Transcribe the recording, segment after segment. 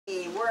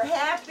we're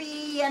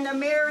happy and a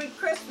Merry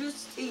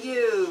Christmas to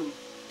you.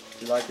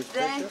 You like this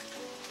picture?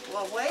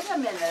 Well, wait a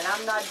minute.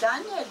 I'm not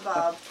done yet,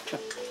 Bob.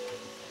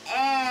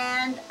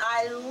 And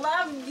I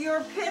loved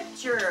your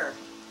picture.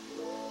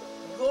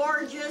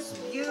 Gorgeous,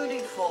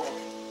 beautiful.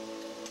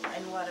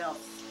 And what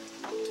else?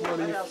 What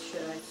else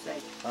should I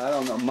say? I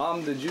don't know.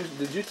 Mom, did you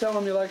tell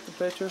him you liked the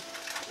picture?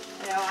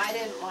 No, I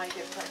didn't like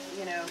it, but,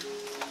 you know,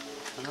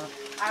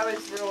 I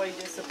was really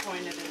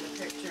disappointed in the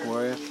picture.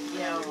 Were you?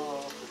 Yeah.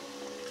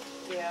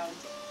 Yeah.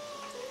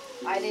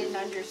 I didn't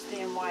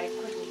understand why it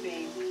couldn't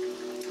be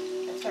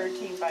a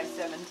 13 by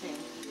 17.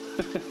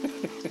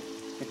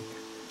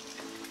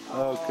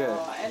 Okay.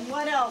 And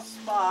what else,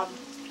 Bob?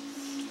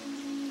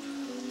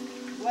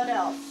 What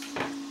else?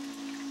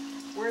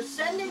 We're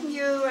sending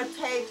you a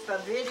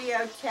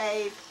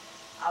videotape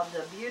of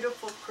the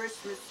beautiful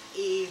Christmas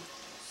Eve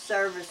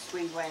service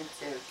we went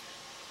to.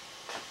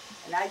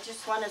 And I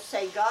just want to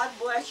say God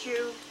bless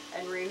you,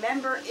 and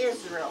remember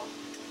Israel,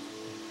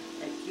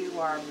 that you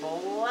are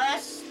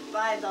blessed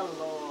by the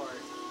Lord.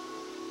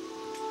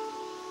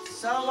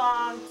 So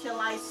long till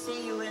I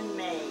see you in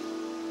May.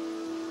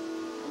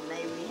 And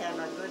may we have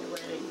a good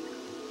wedding.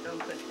 Don't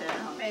put that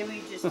on. Maybe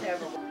we just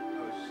have a... Oh,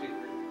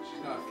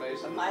 she's not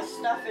facing. My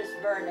stuff is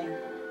burning.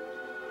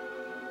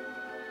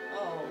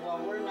 Oh, well,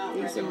 we're not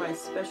These ready. are my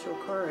special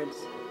cards.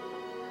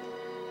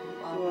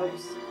 Well,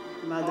 Whoops.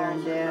 Mother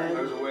and Dad.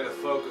 There's a way to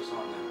focus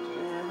on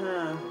them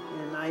too.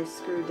 And I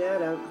screwed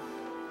that up.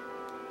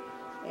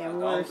 And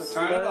we're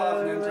Turn it off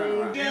and then turn it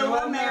around. You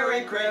a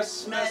Merry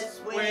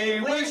Christmas. We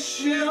wish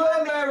you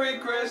a Merry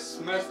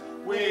Christmas.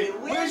 We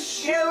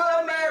wish you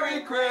a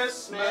Merry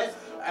Christmas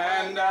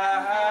and a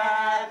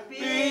Happy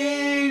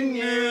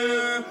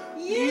New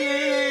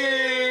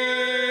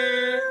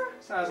Year.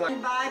 Sounds like.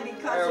 Bye,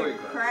 because the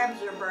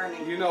crabs are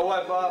burning. You know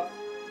what, Bob?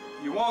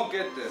 You won't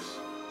get this.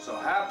 So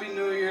Happy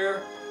New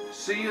Year.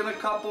 See you in a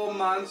couple of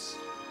months.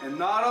 And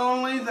not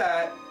only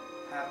that,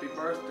 happy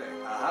birthday.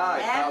 Aha,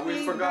 I thought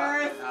we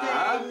forgot.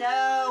 Happy birthday.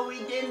 No,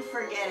 we didn't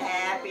forget.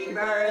 Happy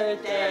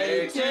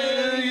birthday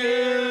to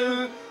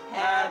you.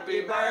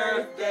 Happy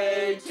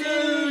birthday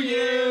to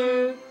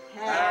you.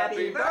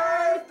 Happy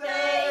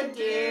birthday,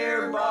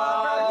 dear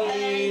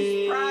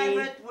Bobby.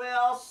 Private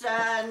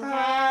Wilson.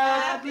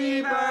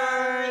 Happy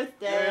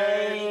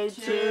birthday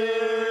to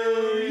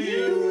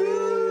you.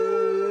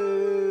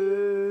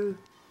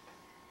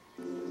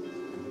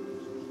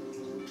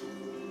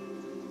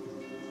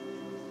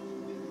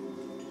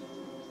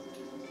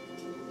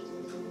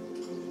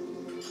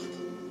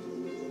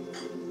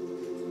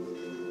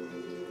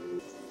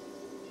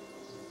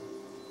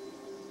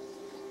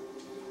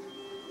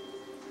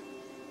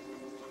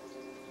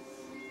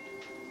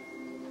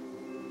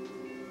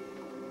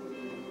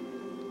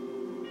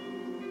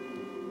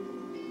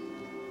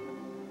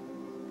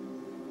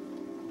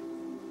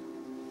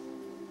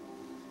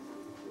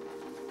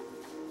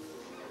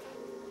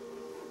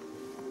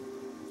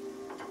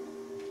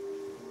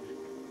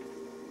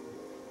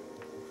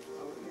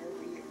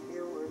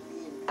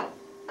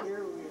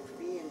 Here we're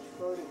being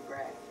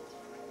photographed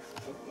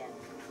again.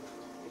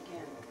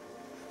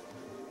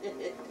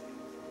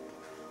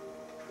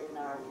 In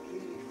our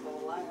beautiful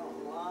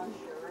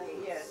lingerie.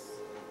 Yes.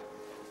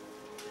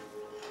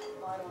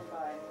 Bottled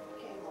by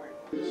Kmart.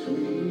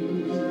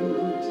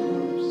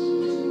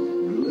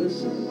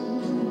 Listen,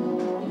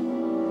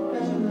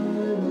 and I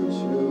want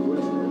you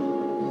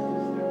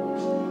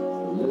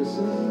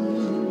listen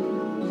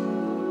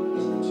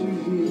to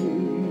hear.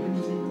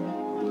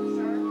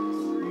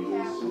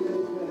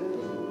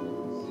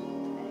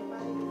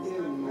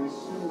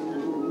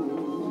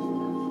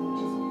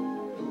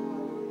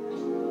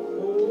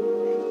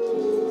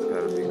 It's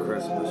got to be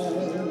Christmas.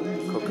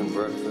 Cooking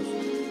breakfast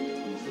at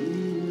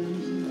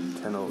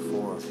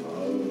 10:04.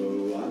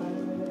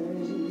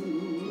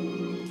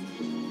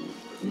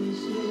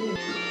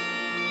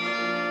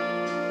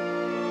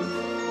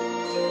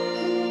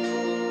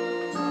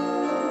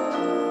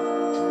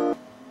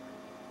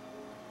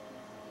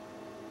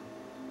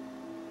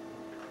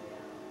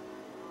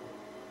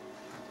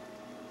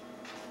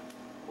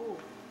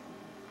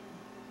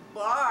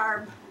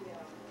 Barb.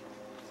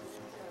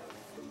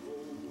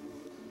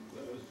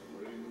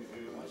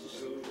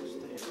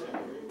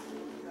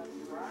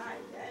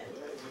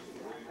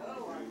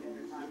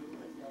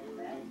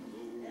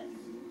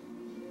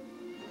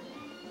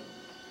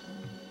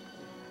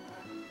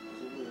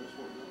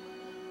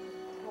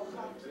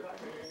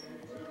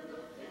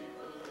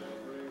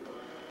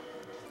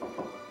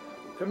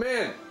 Come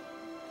in.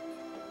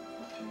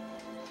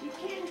 You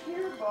can't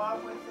hear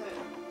Bob with it.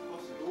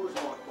 Once the door's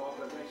locked, Bob,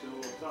 that makes it a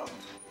little tough.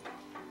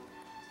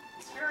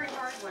 It's very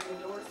hard when the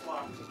door's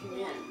locked to come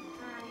in.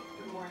 Hi.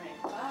 Good morning.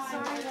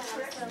 Sorry that I'm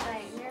so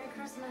late. Merry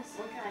Christmas.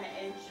 What kind of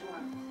eggs you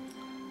want?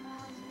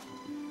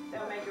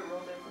 That'll make it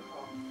real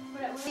difficult.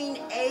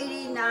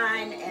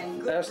 1989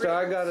 and good. Esther,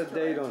 I got a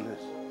date on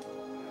this.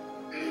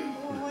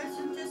 Well,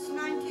 wasn't this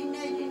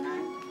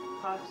 1989?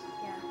 Pops.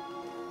 Yeah.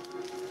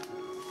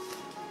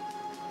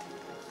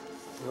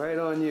 Right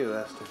on you,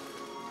 Esther.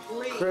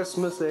 Please.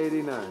 Christmas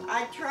 '89.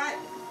 I tried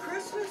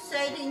Christmas. Christmas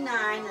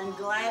 89 and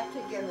glad to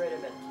get rid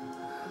of it.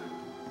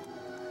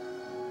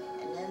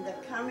 And in the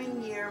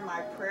coming year,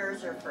 my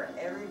prayers are for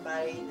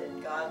everybody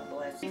that God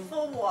bless.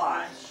 Full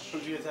wash.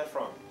 Who'd you get that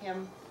from?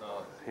 Him.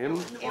 Him?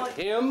 What,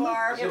 Him?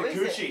 Barb? It was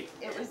Gucci.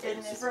 It was in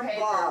It's this from paper.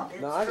 Bob.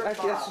 It's No, for that's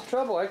Bob. the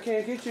trouble. I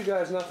can't get you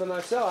guys nothing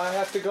I sell. I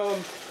have to go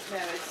and No,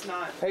 it's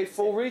not. pay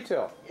full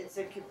retail. It's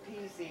a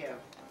Capezio.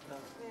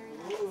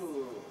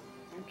 Ooh,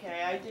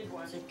 Okay, I did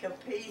one. it's a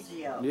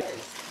Capezio. Yeah.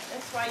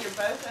 That's why you're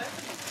both open?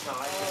 No,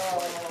 I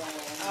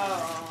Oh,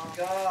 Oh,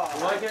 God.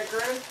 You like that,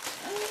 Graham?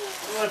 I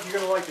don't know if you're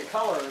gonna like the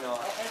color or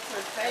not. it's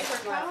her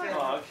favorite my color.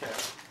 favorite. Oh, okay.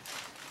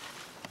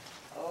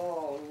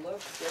 Oh, look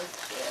at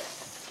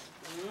this.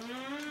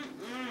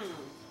 Mm-mm.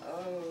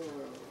 Oh.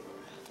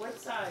 What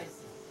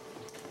size?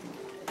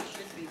 It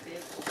should be big.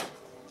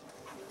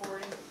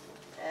 40.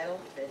 That'll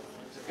fit.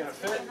 Is it gonna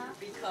fit?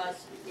 Because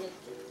it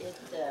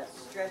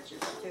stretches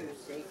too,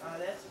 see? Oh,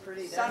 that's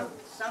pretty. Some,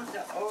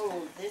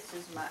 oh, this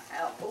is my,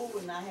 oh,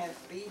 and I have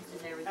beads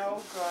and everything.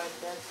 Oh, good.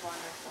 That's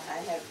wonderful. I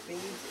have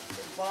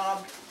beads.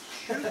 Bob,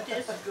 shoot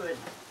this good.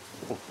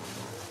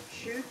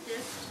 Shoot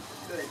this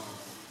good.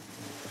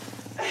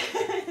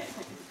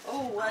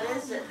 Oh, what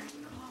is it?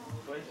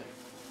 What is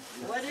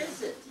it? What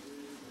is it?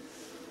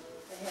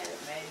 They had it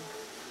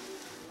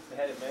made. They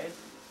had it made?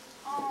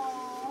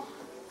 Oh.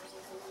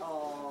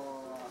 Oh,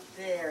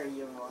 there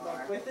you are.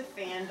 Look, with the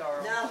fan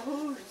door. Now,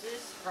 who's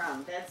this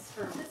from? That's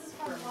from, This is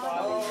from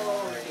Bobby.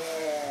 Oh,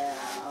 yeah.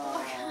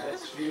 Oh.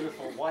 That's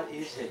beautiful. What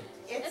is it?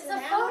 It's an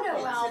a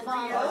photo album.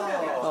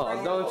 album.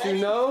 Oh, don't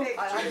you know?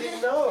 I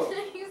didn't know.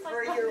 He's like,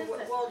 For what your, is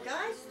it? well,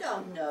 guys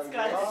don't know It's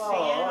got this. a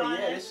fan on yeah,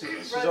 it. this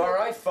is Brother- all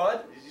right,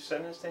 Fudd. Did you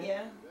send this to me?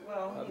 Yeah,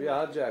 well, I'll be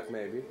odd jack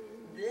maybe.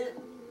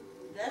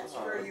 That's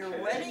for your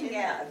Okay. wedding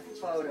ad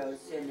photos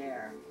in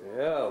there.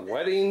 Yeah,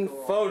 wedding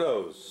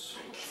photos.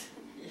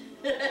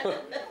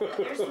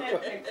 there's no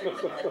pictures.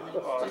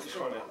 Oh, I just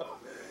wanna.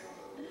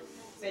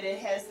 But it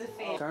has the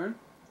fan. Turn?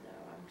 No,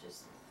 I'm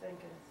just thinking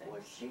of Well,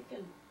 things. she can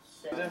Is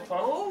sell. that fun?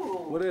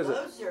 Oh, What is it?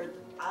 those are,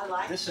 I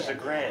like This is a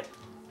that. grant.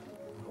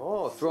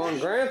 Oh, throwing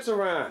grants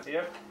around.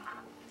 Yep.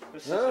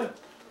 This Huh? is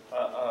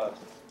a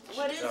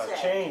What is that?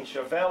 change,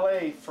 a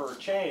valet for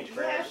change You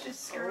grant. have to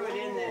screw it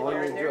in Oh,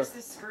 there, you and there's do.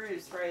 the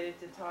screws right at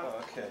the Oh,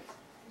 top. okay.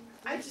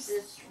 I Who's just,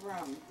 this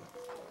from?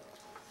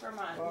 for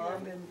mine.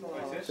 Barb and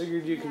Like Bob. this?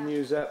 Figured you can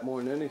use that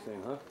more than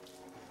anything, huh?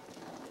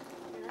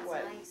 That's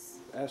What? nice.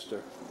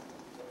 Esther.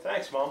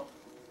 Thanks, Mom.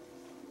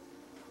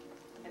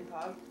 And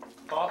Bob.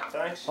 Pop,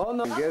 thanks. Oh,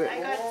 no, get I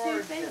it. got two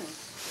Gorgeous.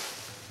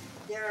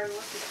 things. Darren, look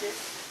at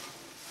this.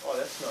 Oh,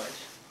 that's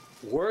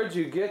nice. Where'd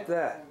you get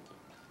that?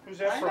 Who's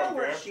that I from, know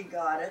where Graham? she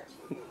got it.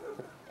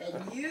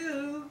 And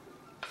you,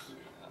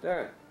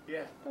 Darren,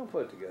 Yeah. don't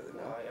put it together No,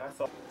 now. I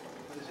thought.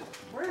 What is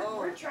it? Oh.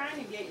 We're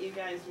trying to get you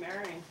guys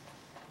married.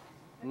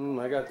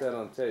 I got that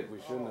on tape. We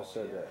shouldn't have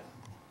said that.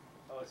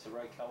 Oh, it's the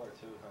right color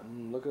too, huh?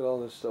 Look at all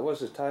this stuff.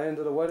 What's it, tie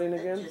into the wedding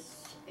it again?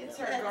 just, It's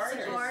her That's garter.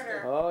 just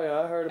garter. Oh, yeah,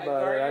 I heard A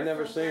about it. I garter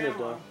never from seen it, Grandma.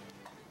 though.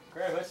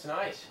 Graham, that's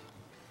nice.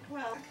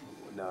 well,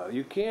 No,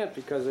 you can't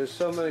because there's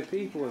so many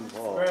people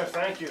involved. Graham,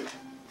 thank you.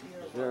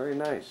 Very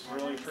nice.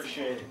 Really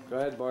appreciate it. Go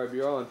ahead, Barb,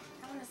 you're on.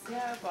 I want to see.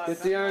 Yeah, Bob.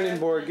 Get the ironing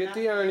board. Get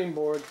the ironing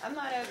board. I'm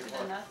not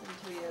opening nothing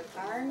to you.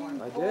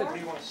 ironing I did. What board. do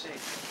you want to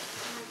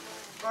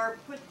see? Barb,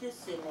 put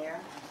this in there.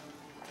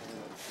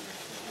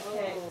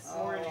 Okay, it's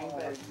morning, Oh,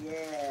 but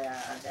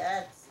yeah,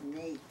 that's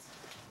neat.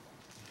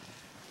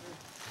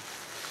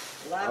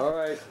 Love All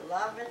it, right.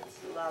 love it,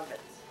 love it.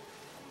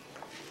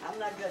 I'm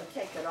not gonna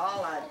take it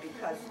all out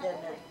because then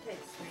it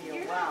takes me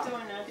you're a not while.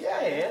 doing nothing. Yeah,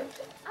 I am.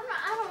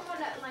 I don't want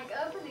to like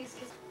open these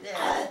because.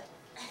 There.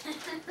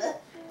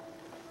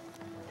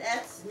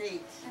 That's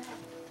neat.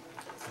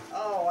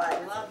 Oh, I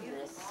love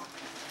this.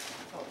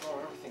 Oh,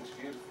 everything's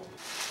beautiful.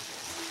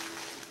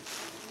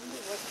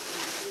 Wonder what's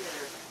in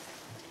here.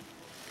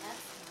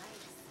 That's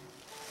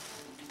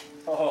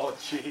nice. Oh,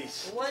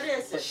 jeez. What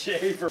is A it?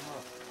 shaver.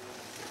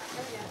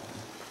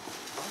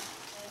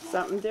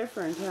 Something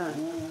different, huh?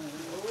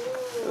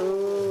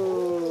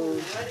 Ooh,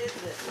 what is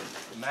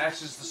it? It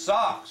matches the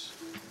socks.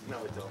 No,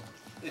 it don't.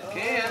 It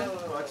can.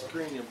 Oh, it's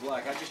green and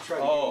black. I just tried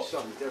to Oh. give you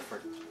something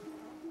different.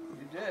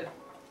 You did.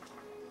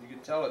 You can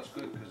tell it's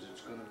good because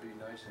it's going to be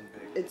nice and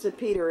big. It's a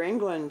Peter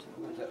England.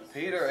 Look at that.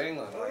 Peter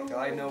England. Like,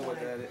 I know what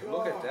that is.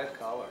 Look at that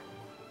color.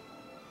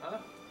 Huh?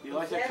 You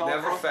like that that color?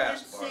 Never I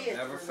fast, can't Barb. see it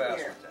Never from fast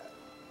here. with that.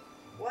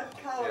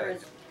 What color Yeah.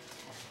 is it?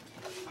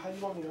 How do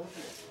you want me to open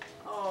it?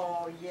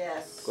 Oh,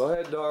 yes. Go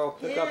ahead, Darrell.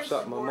 Pick up His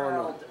something. I'm on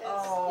world. you.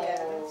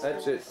 Oh,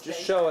 That's it. Just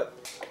show it.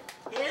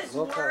 His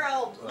Look how-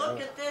 world. Look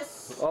at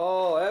this.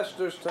 Oh,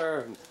 Esther's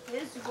turn.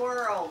 His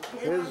world.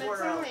 His His- It's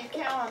world. only a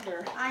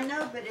calendar. I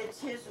know, but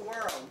it's his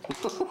world.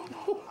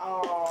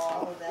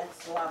 Oh,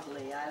 that's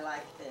lovely. I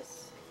like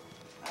this.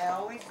 I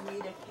always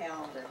need a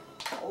calendar.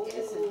 Oh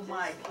Isn't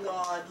my this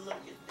God, look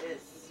at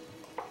this.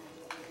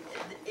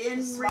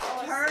 In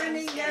Smallest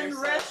returning things and there,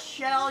 rest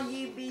shall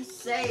ye be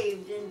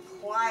saved. In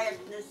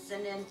quietness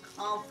and in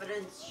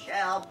confidence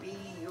shall be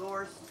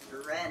your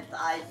strength.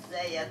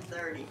 Isaiah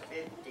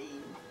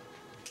 30:15.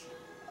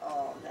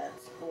 Oh,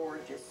 that's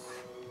gorgeous.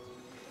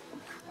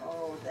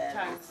 Oh, that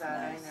Tongue's is out,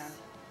 I nice.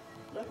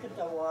 know. Look at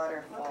the Look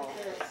waterfall.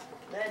 at this.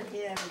 Let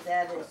him,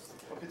 that is,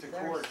 Look at the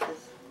there's cord.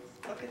 this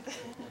Look at this.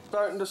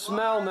 Starting to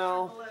smell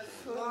now.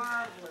 marvelous,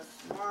 marvelous,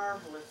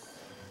 marvelous.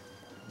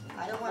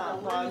 I don't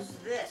want Not to long. lose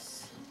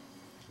this.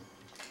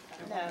 I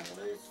don't want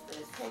to lose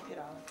this. Take it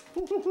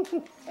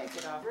off. Take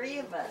it off. 3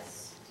 of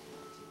us.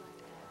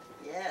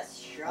 Yes,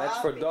 shopping. That's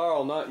for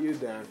Darl, not you,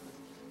 Dan.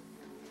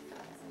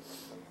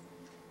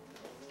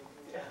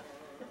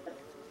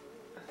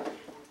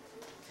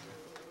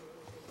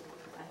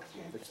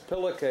 It's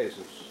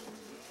pillowcases.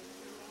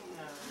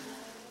 No.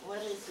 What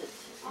is it?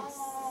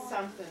 It's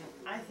something.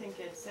 I think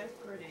it's so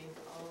pretty.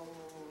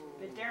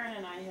 But Darren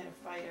and I had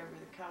a fight over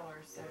the color,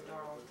 so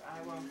Darl,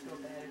 I won't feel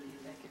bad if you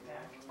take it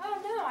back. Oh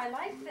no, I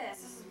like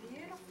this. This is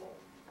beautiful.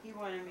 He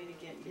wanted me to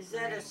get you. Is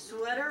that a green.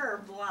 sweater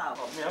or blouse?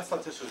 Oh man, I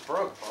thought this was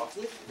broke, Bob.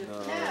 Gift of No.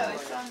 No,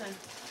 it's on the.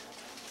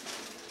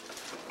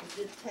 Is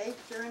it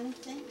taped or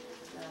anything?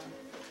 No.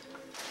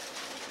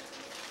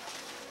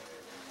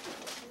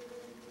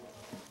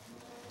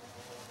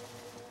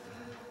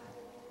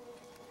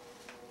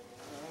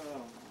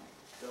 Oh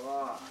my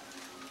God.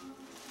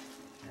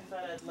 I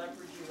thought I'd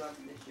leverage you up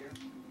this year.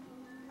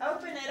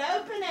 Open it!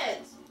 Open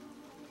it!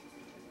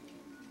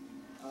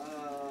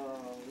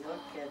 Oh,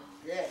 look at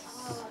this.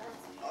 Oh,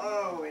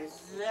 Oh,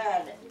 is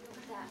that it? look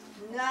at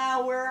that.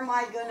 Now, where am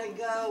I gonna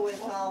go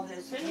with all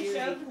this Finish beauty?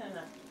 opening it.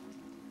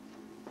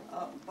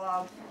 Oh,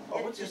 Bob. Oh,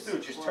 get what's this this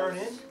do? Just turn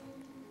in? close.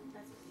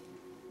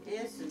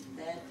 Isn't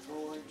that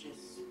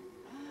gorgeous?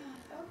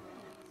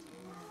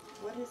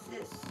 What is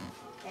this?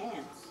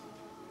 Pants?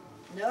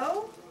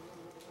 No?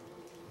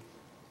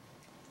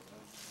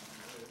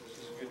 This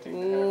is a good thing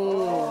to have.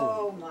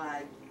 Oh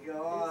my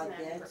God,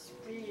 Isn't that that's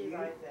pretty? beautiful.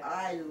 Like that.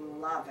 I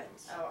love it.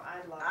 Oh,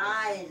 I love it.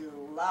 I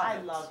love I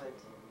it. love it.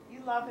 You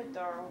love it,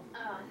 Darl.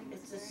 Oh, I think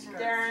It's a it's skirt.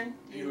 Darren,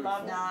 you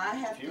love it. Now I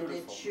have to Beautiful.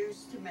 get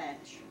shoes to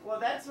match. Well,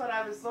 that's what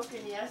I was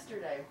looking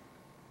yesterday,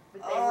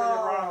 but they were the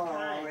wrong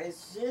kind.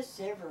 Is this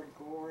ever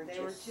gorgeous?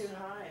 They were too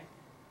high.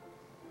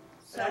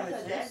 So But I is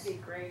thought this? that'd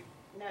be great.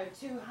 No,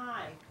 too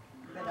high.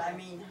 But I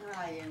mean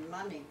high in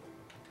money.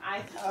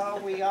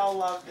 We all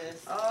love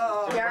this.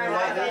 Oh, Darren,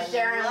 I I bet bet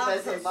Darren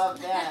doesn't this. love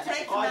that.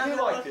 Take Oh, I another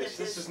do like look this. at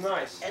This is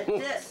nice. At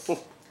this.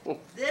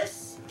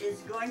 This is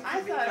going to I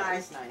be thought it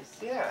nice. was nice.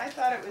 Yeah. I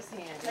thought it was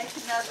handy. Take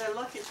another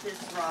look at this,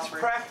 It's Robert.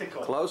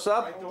 practical. Close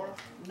up. Right, Dora?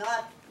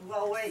 Not,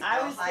 well, wait, I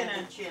I'll was hide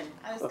gonna- the chin.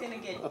 I was gonna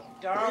get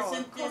Darl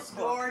Isn't a this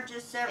cookbook.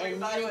 gorgeous?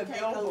 Everybody you a take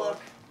bill a book. look.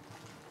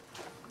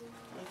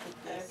 Look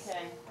at this.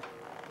 Okay.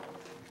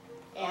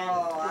 And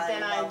Oh, but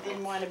then I I love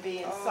didn't it. want to be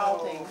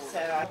insulting, Oh. so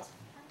I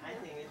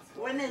think it's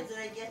When is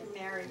they getting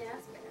married? Yeah,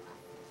 that's big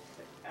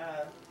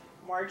enough.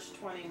 March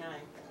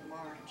 29th.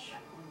 March.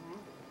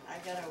 I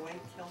gotta wait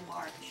till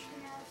March.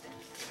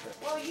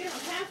 Well, you don't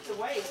have to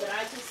wait, but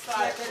I just Yeah,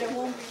 thought. but it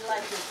won't be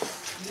like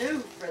it's new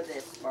for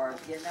this, Barb,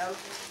 you know?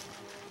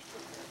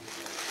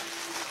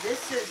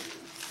 This is,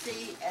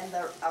 see, and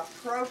the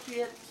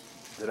appropriate,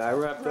 Did I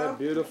wrap that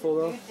beautiful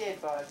though? You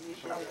did, Bob. You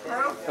did.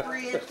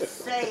 appropriate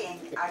saying,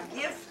 a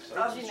gift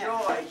of Did you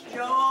know? joy,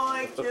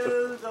 joy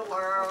to the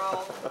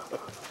world.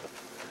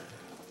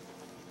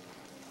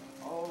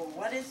 Oh,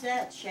 what is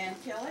that,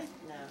 Chantilly?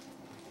 No.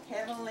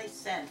 Heavenly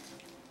scent.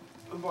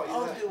 Who bought you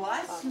Oh, that? do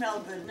I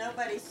smell good?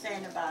 Nobody's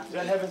saying about Is me.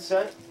 that heaven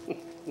sent?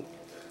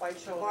 White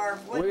shoulder. Barb,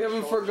 what? We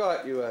haven't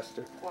forgot you,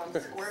 Esther. Plum,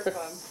 square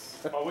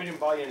plum. Oh, we didn't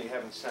buy any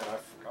heaven sent.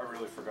 I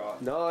really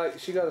forgot. No,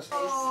 she got a.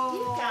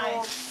 Oh,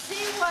 guys.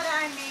 see what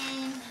I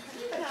mean?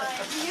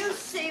 You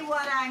see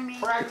what I mean?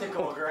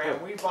 Practical,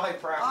 Graham. We buy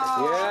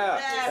practical. Oh,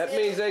 Yeah, that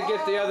means they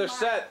get the other my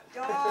set.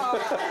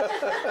 God.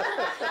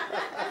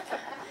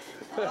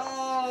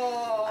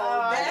 Oh,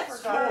 I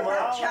that's for forgot her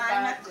all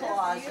china about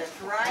this. closet,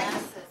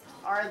 right?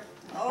 Are,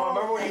 Oh,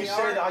 remember when they you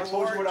said are I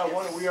told you what I gorgeous.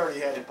 wanted? We already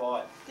had it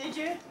bought. did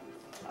you?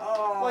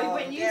 Oh, Well,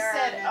 when you Darren,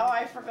 said, "Oh,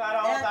 I forgot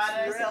all that's about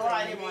it," I said, "Well,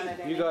 I didn't really want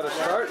it." You got to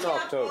start in Look,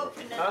 October.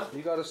 open it. Huh?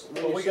 You got to.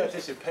 Well, we got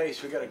this at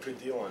Pace. We got a good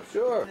deal on it.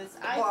 Sure. This,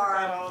 I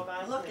forgot all Barb,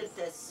 about look this. at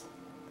this,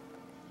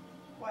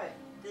 What?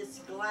 this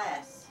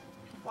glass.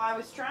 Well, I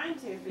was trying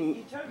to, but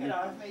you took it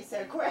off me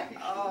so quick.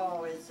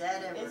 Oh, is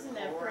that ever Isn't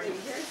that gorgeous?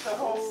 pretty? Here's the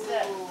whole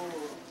set. Ooh.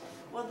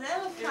 Well,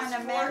 that'll There's kind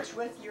of 4 match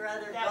with your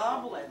other that-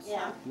 goblets, Yeah.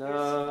 huh? No.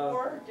 There's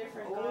 4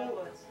 different Oh.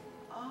 goblets.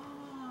 Oh.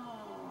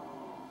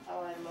 Oh,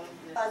 I love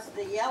Because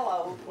the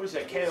yellow What is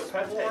that, is Kato for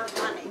Pepte?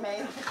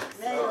 honey.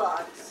 this.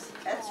 Maalox.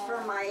 That's for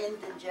my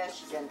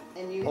indigestion.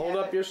 And you Hold have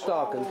up it- your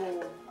stocking.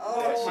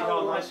 Oh, Yeah, see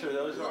how nice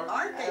those are?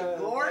 aren't they Oh,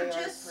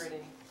 gorgeous? They are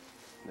pretty.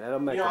 That'll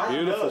make You know, I a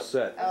didn't beautiful know.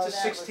 set. Oh, It's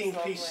a that was 16-piece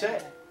lovely.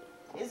 set.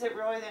 Is it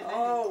really that big?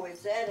 Oh,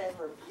 is that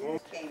ever you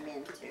came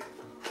into?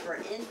 For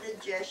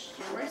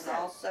indigestion Where's and that?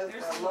 also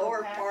There's for a little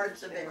lower package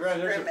parts of there. Graham,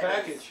 there's a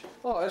extremities. package.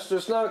 Oh, it's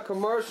just not a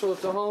commercial.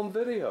 It's a home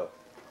video.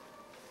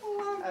 Well,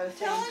 I'm Oh, thank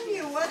telling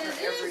you what it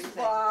for is, everything.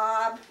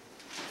 Bob.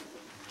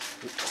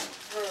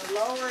 For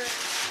lower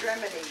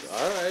extremities.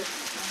 All right.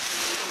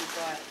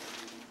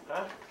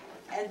 Huh?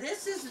 And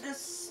this is the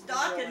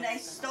stocking they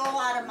stole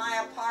out of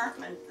my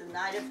apartment the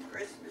night of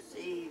Christmas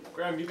Eve.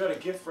 Graham, you got a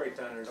gift right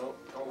down there. Don't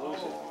lose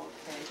it. Oh,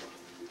 okay.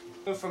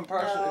 Move from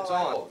person, No, it's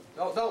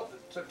on.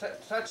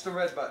 Don't touch the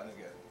red button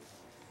again.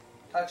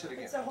 Touch it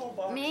again. It's a whole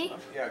box. Me?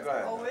 Yeah, go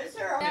ahead. Oh, is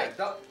there? Yeah,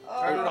 don't,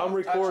 Oh. turn it I'm on.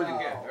 recording.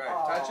 Touch it again.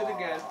 All right, touch it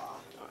again.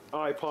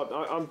 All right, Pop.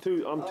 I'm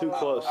too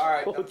close. All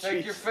right, Oh, now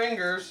take jeez. your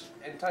fingers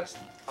and touch.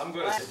 I'm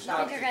gonna. It's You not.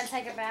 think you're gonna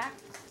take it back?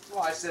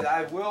 Well, I said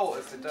I will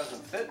if it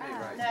doesn't fit me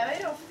right. No,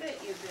 it'll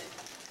fit you,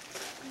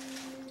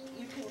 but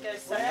you can go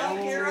Well,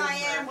 somewhere. here I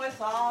am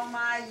with all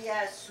my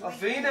sweet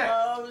V-neck.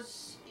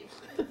 clothes,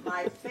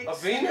 my fixings.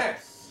 A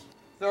V-neck.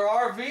 There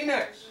are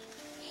V-necks.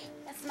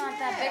 It's not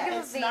that big of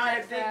a It's not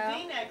a V-neck, big though.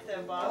 V-neck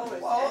though, Bob. Oh,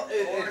 is Well, it?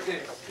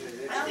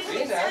 it's I a think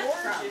it's V-neck.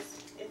 gorgeous.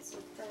 It's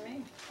for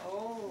me.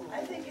 Oh. I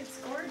think it's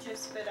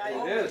gorgeous, but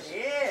Oh, It is. it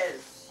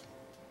is.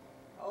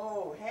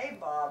 Oh, hey,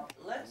 Bob.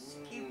 Let's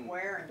keep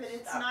wearing But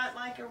it's stuff. not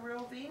like a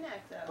real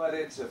V-neck though. But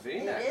it's a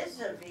V-neck. It is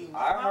a V-neck.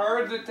 I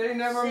heard that they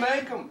never See?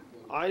 make them.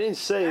 I didn't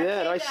say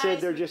that. I said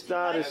they're just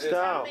out of Tell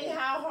style. me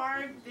how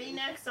hard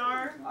V-necks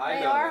are. I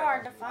They know are that.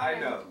 hard to find. I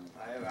know.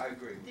 I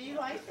agree. Do you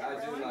like it?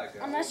 I do really? like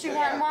it. Unless you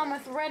want one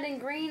with red and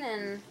green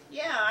and...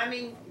 Yeah, I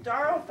mean,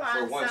 Darl For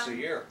finds once a some.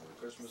 year,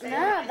 Christmas. No,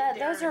 Yeah.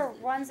 those are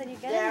ones that you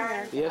get in there.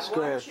 Darren, Yes, I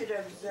Graham. want you to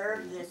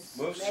observe this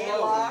Move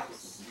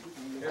mailbox,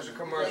 Here's a the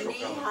commercial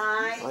knee coming.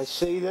 I highs,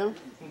 see them.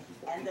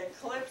 and the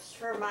clips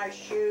for my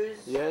shoes,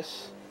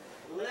 Yes.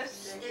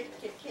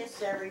 lipstick to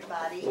kiss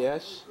everybody,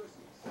 Yes.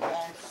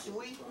 and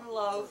sweet and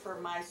low for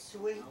my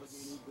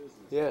sweets,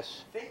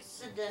 Yes.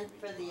 Fixodent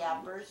for the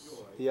uppers,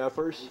 The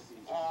uppers.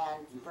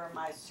 and for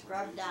my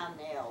scrub down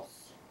nails.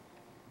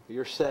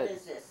 You're What set.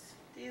 is this?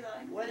 Do you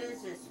like What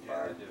is this Yeah,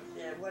 I for? do.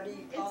 What do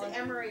you call It's it?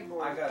 emery I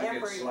board. gotta get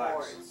Emery slacks.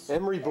 boards.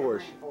 Emery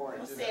board. Emery boards.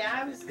 Well, see,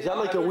 I was. Is that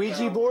like a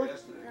Ouija board?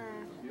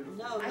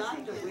 No, I not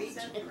think the it's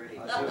Ouija. so pretty.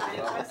 I But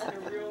do. it wasn't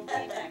a real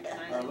V-neck, and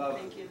I I didn't love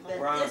think you'd But like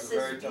Brown's this a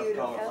very is tough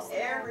beautiful. color.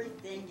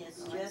 Everything is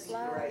just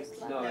Slow, great.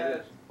 slow. No, it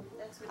is.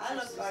 That's what I your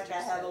look like sister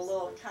I have a says.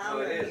 little No,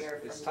 counter it is.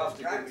 here It's from tough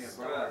the to give me a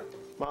drugstore. brown.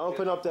 Well,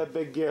 open up that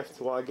big gift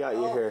while I got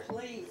you Oh, here.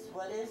 please,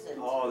 what is it?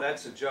 Oh,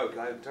 that's a joke.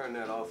 I'd turn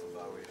that off if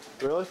I were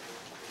you. Really?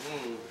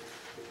 Mm.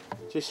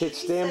 Just hit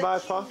She standby,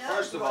 said she Pop? knows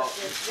First of what all,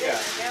 this yeah.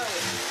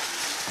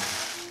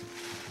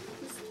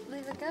 Just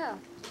leave it go.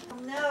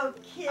 is. No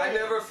kidding. I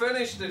never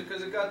finished it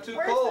because it got too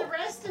Where's cold the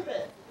rest of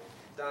it?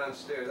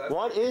 downstairs.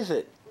 What is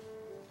it?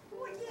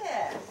 Well,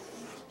 yes.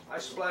 I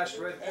splashed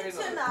red paint It's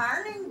on an it.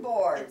 ironing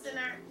board. It's in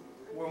our.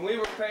 When we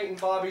were painting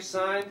Bobby's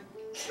sign,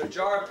 the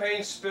jar of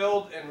paint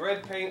spilled and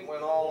red paint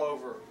went all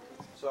over.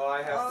 So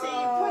I have See, to,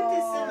 you put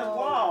this in the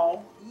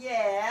wall,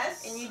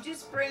 Yes. and you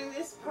just bring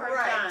this part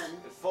Right. down.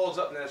 it folds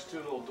up and has two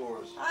little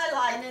doors. I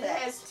like And it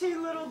that. has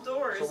two little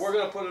doors. So we're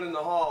gonna put it in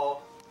the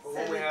hall for so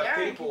when we that have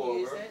Darren people can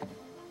use over. it,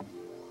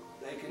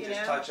 They can you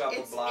just know? touch up a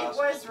It blouse.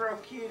 was real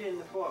cute in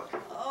the book.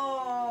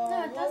 Oh,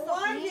 No, it well, does look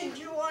why neat. did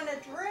you want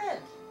it red?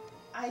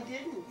 I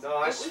didn't. No,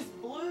 I it s- was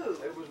blue.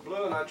 It was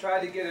blue and I tried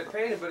to get it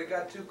painted, but it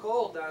got too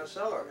cold down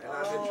cellar. And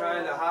I've been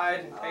trying to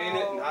hide and paint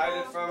it and hide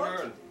it from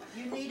her. And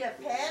You need a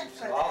pad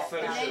for that. I'll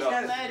finish And it then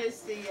up. you'll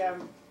notice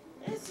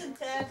the Isn't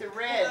that The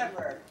red.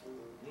 clever?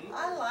 Hmm?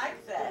 I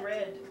like that.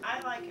 red. I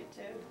like it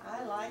too.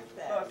 I like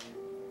that.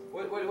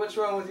 Look, what's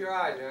wrong with your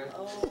eye, Darren?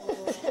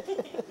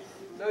 Oh.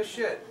 No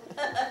shit.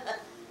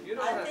 You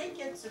don't I have. think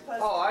it's supposed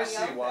Oh, to I be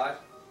see open. why.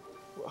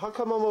 How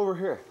come I'm over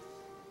here?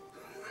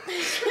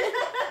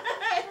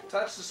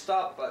 Touch the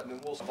stop button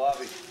and we'll.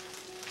 Bobby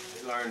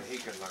learn. He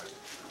can learn.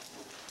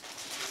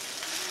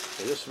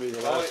 So this will be the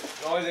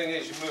The only thing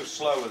is you move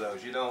slow with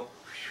those. You don't.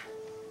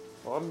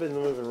 Well, I've been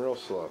moving real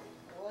slow.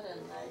 What a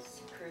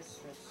nice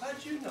Christmas.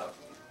 How'd you know?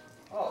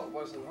 Oh, it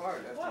wasn't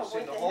hard. After Well, you seen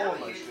what the the hole hell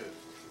in my you- shoe.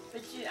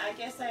 but I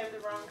guess I have the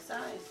wrong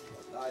size.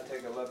 I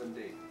take 11D.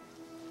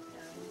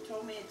 You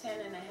told me a 10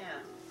 and a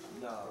half.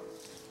 No,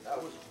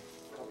 that was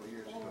a couple of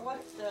years Well, ago.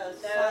 what the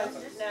No, size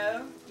is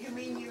no. You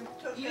mean you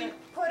took You it?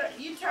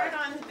 you turn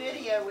on the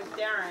video with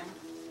Darren,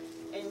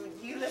 and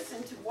you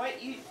listen to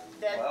what you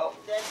that Well,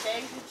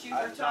 day that you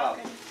I were stopped.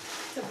 talking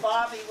to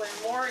Bobby when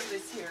Maury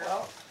was here.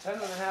 Well, 10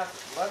 and a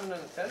half, 11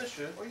 and a tennis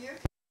shoe. Well, you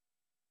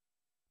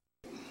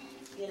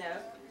You know,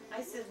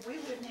 I said we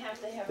wouldn't have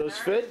to have Those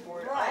an fit? iron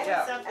board. Right. I Yeah,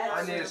 was something I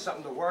else. needed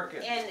something to work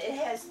in. And it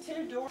has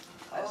two doors.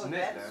 That's oh,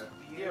 knit that's there.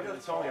 beautiful. Yeah, but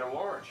it's only a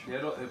large.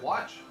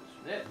 Watch.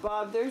 It's knit.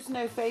 Bob, there's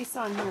no face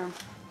on here.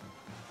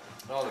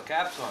 Oh, the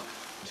cap's on.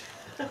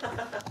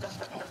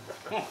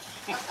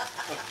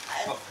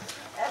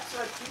 That's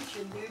what you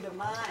should do to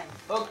mine.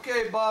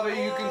 Okay, Bobby,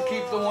 you can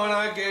keep the one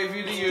I gave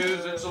you to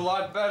use. It's a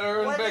lot better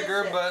and What is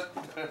bigger, it?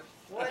 but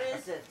What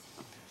is it?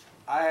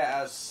 I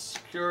have a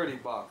security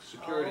box,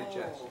 security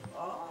chest.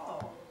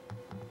 Oh.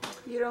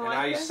 You don't And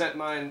I like that? sent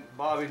mine,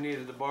 Bobby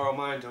needed to borrow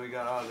mine until he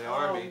got out of the Oh,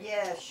 army.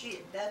 yeah,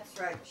 that's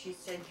right. She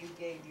said you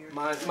gave your.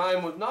 Mine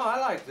was, no, I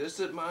like this.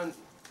 Mine,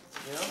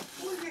 you know.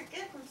 Well, you're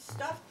getting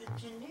stuff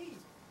that you need.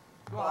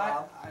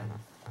 Well, I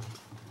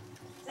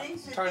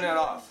Things that turn you that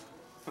wouldn't- off.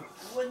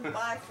 wouldn't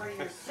buy for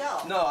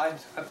yourself. No, I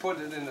put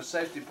it in the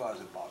safe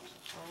deposit box.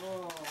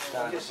 Oh.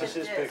 I guess this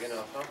is big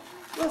enough, huh?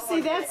 Well,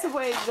 see, that's the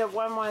way the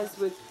one was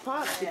with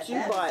Pop that you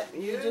Yeah, bought. that's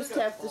You just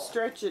have to beautiful.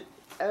 stretch it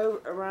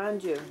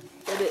around you.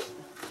 But it,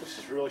 This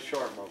is really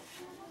sharp, Mom.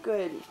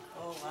 good.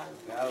 Oh,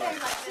 Yeah, I like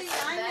it. see,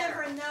 I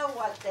never know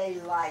what they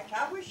like.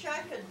 I wish I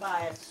could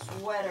buy a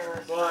sweater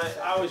or Well,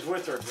 something. I was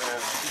with her, Graham.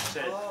 She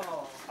said,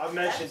 Oh. I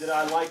mentioned that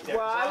I liked that.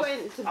 Well, 'cause I was-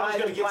 went to I was buy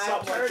gonna the get black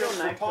something like this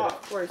for turtleneck, but Pop.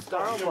 of course Oh,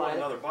 Darl you didn't want bought it.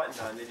 another button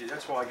done, did you?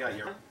 That's why I got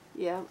you.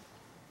 Yeah.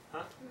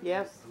 Huh?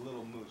 Yep. The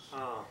little moose.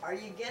 Oh. Are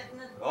you getting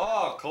it?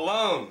 Oh,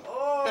 cologne.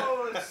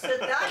 Oh,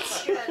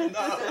 seduction,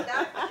 seduction.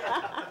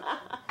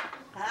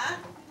 Huh?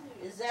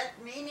 Is that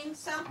meaning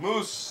something?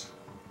 Moose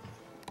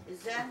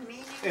Is that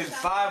meaning in something?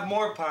 5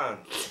 more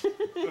pounds.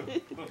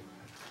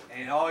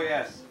 And oh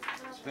yes,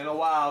 it's been a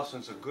while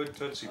since a good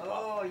Tootsie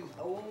Pop.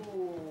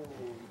 Oh,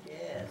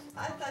 yes.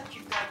 I thought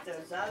you got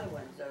those other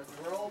ones, those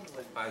rolled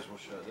ones. Might as well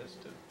show this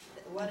too.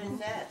 What is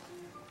that?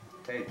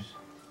 Tapes.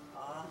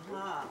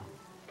 Uh-huh.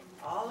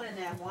 All in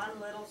that one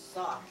little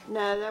sock.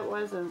 No, that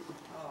wasn't.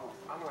 Oh.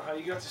 I don't know how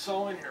you got this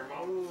all in here,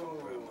 Mom.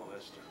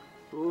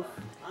 Oof.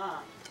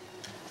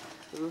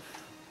 Oof.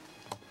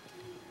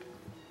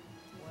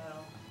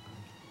 Well,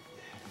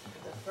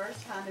 the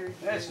first 100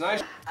 Yeah, it's years-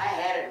 nice. I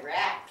had it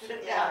wrapped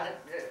down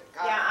at the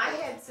Yeah, I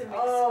had some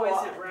Oh,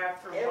 exquisite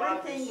wrap from Bob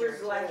Everything this was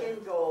year, like too.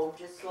 in gold,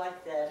 just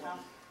like that, huh?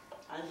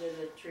 Under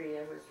the tree,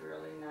 it was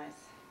really nice.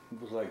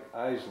 It was like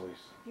Isley's.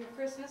 Your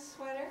Christmas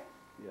sweater?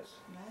 Yes.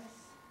 Nice.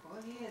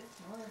 Well, he is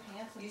more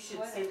handsome You should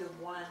sweater. see the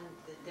one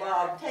that Darren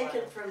Bob, take got.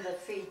 it from the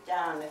feet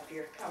down if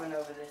you're coming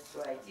over this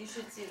way. You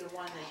should see the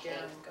one that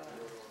Darren got.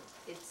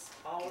 It's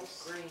all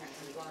green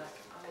and black.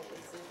 Oh,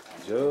 is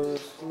it?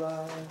 Just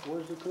like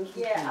was the Christmas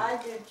tree. Yeah,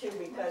 I do too,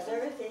 because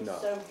everything's No.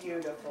 so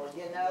beautiful,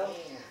 you know?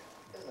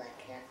 Yeah. Ooh,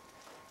 I can't.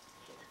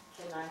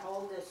 Can I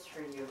hold this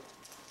for you?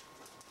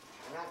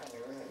 I'm not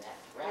gonna ruin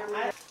that. You're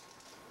Wrap.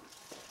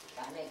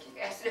 I make you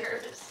guys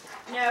nervous.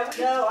 No,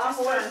 we No, I'm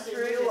just went worse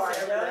through than this you are,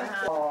 over the don't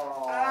house.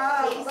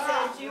 Oh, He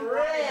Bob, said you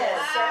wanted it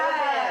so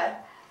bad.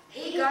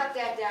 He got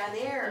that down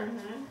there.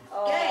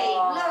 oh. Dave,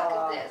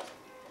 look at this.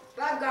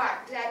 Bob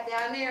got that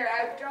down there.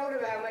 I told him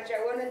how much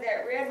I wanted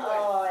that red one.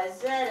 Oh, is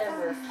that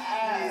ever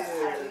I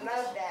cute?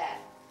 love that.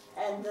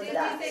 And the Did you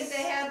ducks. think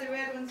they had the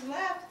red ones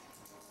left?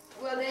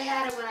 Well, they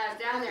had it when I was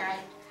down there.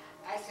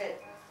 I said,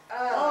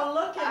 Oh,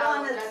 look at I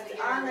on would love to its,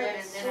 get on red,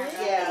 its and then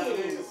I got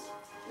the sleeves.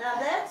 Now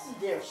that's She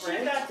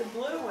different. got the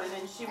blue one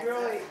and she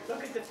really,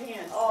 look at the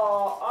pants.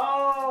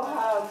 Oh,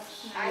 how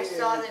cute. I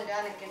saw them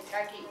down in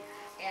Kentucky,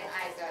 and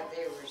I thought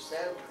they were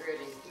so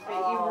pretty.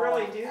 But you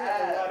really do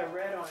have a Oh. lot of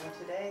red on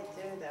today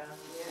too,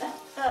 though.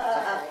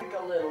 Yeah. Think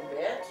a little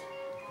bit.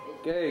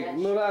 Okay,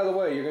 move out of the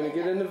way. You're gonna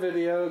get in the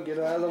video. Get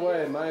out of the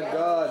way. My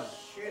God,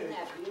 Shoot. Isn't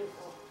that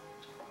beautiful?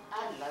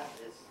 I love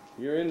this.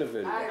 you're in the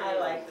video. I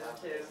like them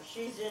too.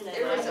 She's in it.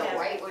 There was a I have-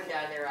 white one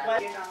down there.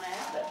 But you're gonna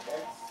have it,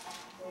 that's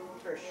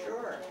for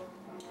sure.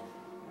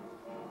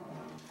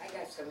 I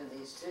got some of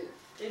these too.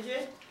 Did you?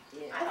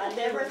 Yeah. I I thought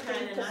they never were think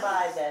kinda to nice.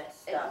 buy that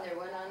Isn't stuff. there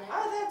one on there?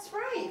 Oh, that's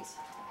right.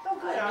 Oh,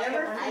 good. I I'll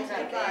never get one. I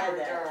think to thought buy they were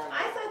that. darling.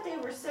 I thought they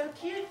were so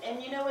cute,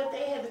 and you know what?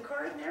 They had the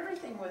card and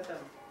everything with them.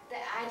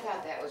 I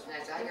thought that was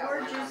nice. I got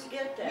Where'd one you on.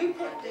 get that? You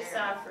picked this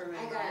out for me.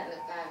 I got it in the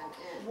 5 and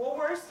 10.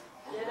 Woolworths.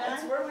 Did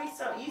That's I? where we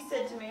saw. You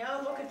said to me,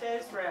 "Oh, look at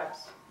those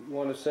wraps." You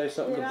want to say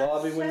something to Did I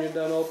Bobby when say- you're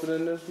done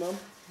opening this, Mom?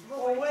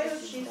 Well, wait till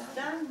she's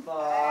done,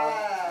 Bob.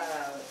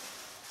 Oh.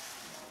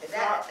 Is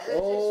that, this is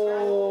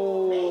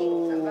from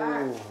me, from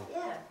Bob.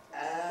 Oh,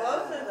 Yeah.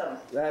 Both of them.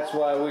 that's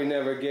why we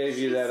never gave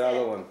you She that said-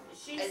 other one.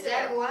 She Is said.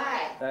 that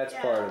why? That's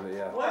Yeah. part of it,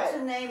 yeah. What's the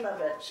name of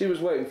it? She was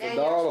waiting for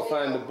Daniel Darl to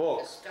find the Steele,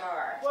 book. The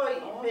Star.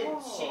 Well, but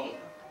Oh. she.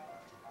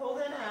 Hold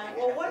it on.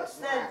 Well, what's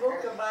that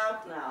book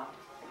about now?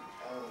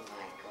 Oh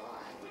my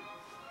God.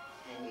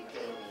 And you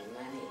gave me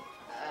money.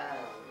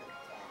 Oh,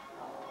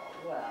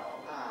 Oh, well,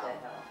 what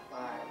the hell.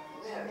 Barb.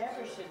 You Look.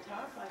 never should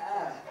talk like Oh,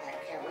 that.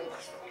 I can't wait.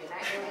 Can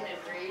I go in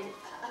and read?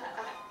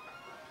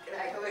 Can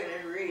I go in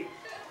and read?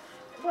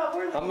 Well,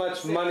 we're How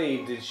much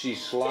money did she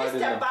slide Just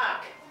in a the...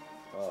 buck.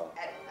 Oh.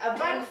 A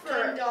buck for.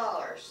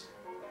 $10.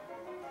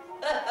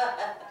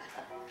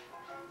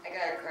 I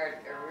got a card,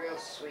 a real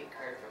sweet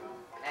card from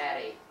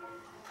Patty,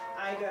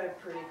 I got a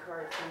pretty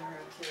card from her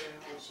too.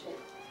 and she.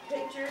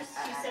 Pictures.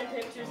 She sent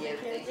pictures Yeah,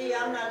 of kids. See,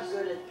 I'm not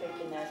good at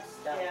picking that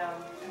stuff. Yeah.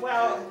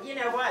 Well, you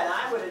know what?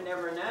 I would have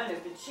never known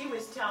it, but she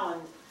was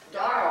telling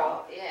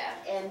Darl, Yeah.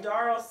 and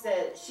Darl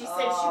said she said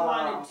she Oh.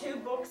 wanted 2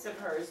 books of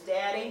hers,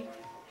 Daddy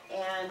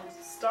and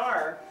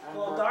Star.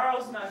 Well, Uh-huh.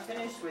 Darl's not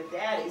finished with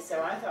Daddy,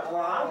 so I thought,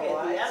 well, I'll get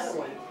Oh, the I other see.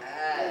 one.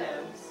 You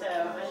know, so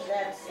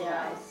That's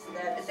yeah. nice.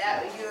 That's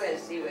That was you and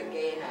see what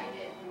Gay and I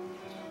did.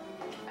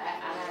 I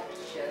have to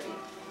show you.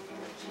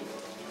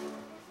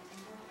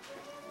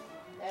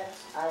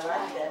 I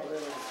like that little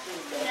Isn't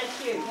thing. that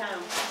cute,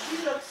 huh?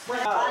 She looks Oh,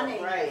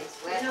 funny. right.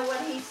 You know what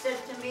he said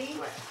to me?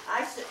 What?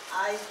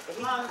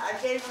 I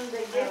gave him the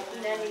gift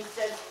and then he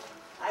says,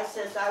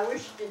 I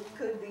wish it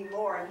could be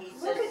more, and he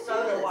Look says, at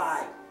so do this.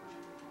 I.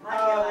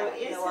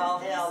 Well,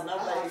 hell,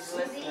 nobody's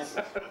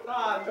listening.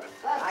 Bob,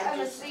 I Come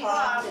and just see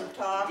talked Bob. and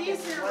talked.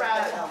 These and are what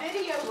the hell?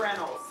 video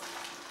rentals.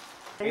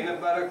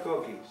 Peanut butter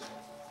cookies.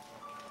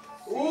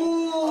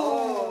 Ooh!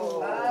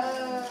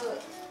 Oh.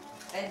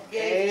 And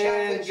Gay's And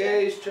chocolate chip.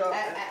 Gay's chocolate.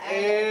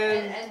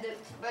 And. And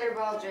the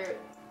butterballs are.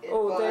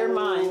 Oh, they're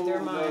mine. They're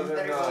No, mine.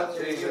 they're not. Butterballs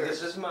are See, yours.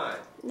 this is mine.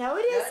 No,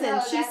 it No,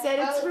 isn't. She that's said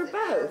it's for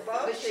both.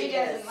 both. But she it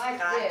doesn't is.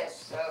 like I- this,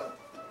 so.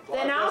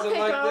 Then Bob I'll doesn't pick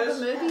like all this?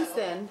 the movies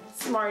then.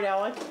 Smart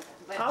Alec.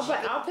 But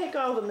I'll pick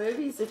all the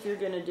movies if you're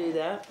gonna do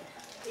that.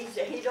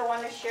 He don't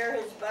want to share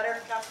his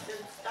buttercups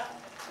and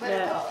stuff.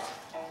 Butterballs.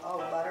 Oh,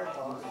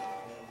 butterballs.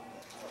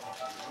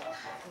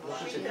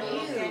 She You. can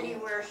look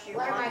anywhere she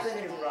What am I wants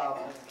gonna to, do? Rob.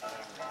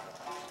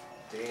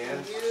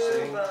 Dance, You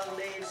sing,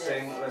 believe it.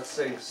 sing. Let's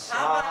sing.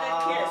 How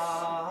about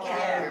a kiss?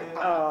 Yeah.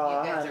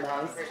 Oh, You guys how are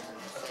wrong nice. person.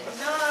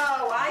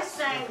 No, I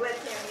sang with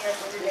him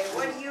yesterday.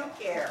 What do you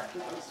care?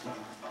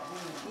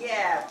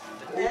 Yeah.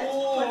 That's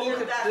Ooh, put your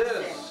look at ducks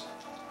in. this.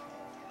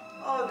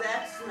 Oh,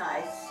 that's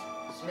nice.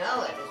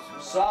 Smell it.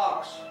 It's,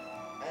 Socks.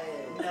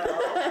 No, I know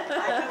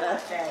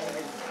what that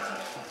is.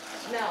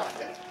 smell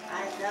it. I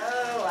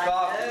know, I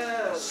Coffee.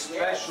 know.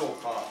 Special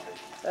coffee.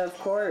 Of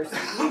course.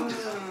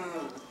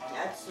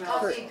 That smells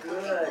Coffee.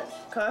 good.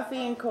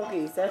 Coffee and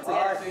cookies. That's it.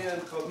 Coffee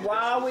and cookies.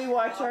 While we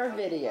watch our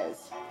videos.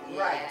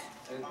 Right.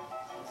 And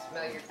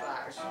Smell your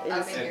flowers.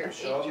 It's- I mean, your, And eat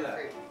show your that.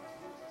 fruit.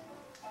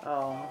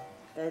 Oh,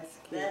 that's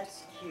cute.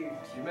 That's cute.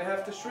 you may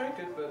have to shrink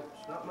it, but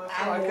it's not my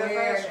fault. I'm I kept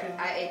wearing asking. it.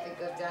 I ate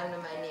the good down to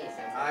my knees.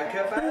 I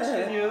kept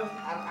asking you.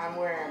 I'm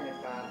wearing it,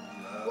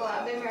 Bob. Well,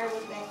 I've been married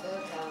with that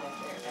good down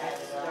there.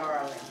 That's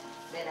darling.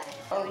 Then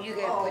oh, you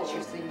gotta put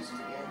your things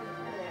together.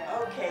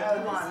 Okay,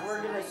 come on,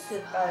 we're gonna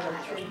sit by the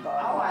tree bar.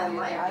 Oh, I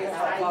like I this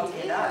gotta walk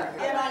idea. it up.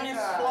 Get on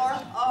this floor?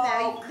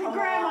 Oh, The come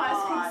grandmas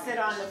on. can sit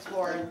on the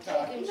floor and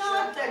talk.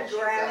 Not the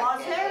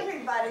grandmas,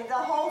 everybody, the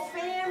whole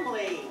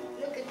family.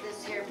 Look at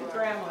this here, The bro.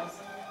 grandmas.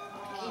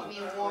 Keep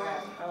me warm.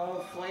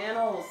 Oh,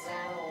 flannels.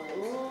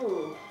 Flannels.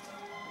 Ooh.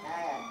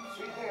 I got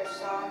 3 pair of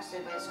socks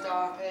in my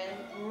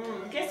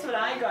stocking. Guess what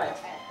I got?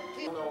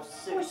 Little Well,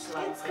 suits it's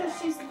like because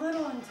that. she's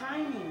little and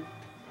tiny.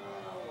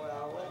 Oh,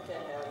 well, what the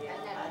hell,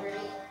 Isn't that yeah.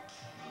 pretty?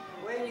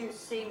 Wait till you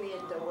see me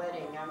at the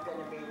wedding, I'm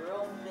gonna be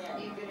real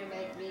thin. You're gonna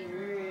make me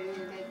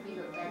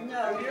look like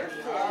No, the you're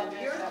pretty, all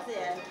thin, you're dressed up.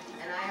 thin.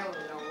 And I don't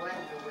know what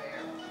to wear.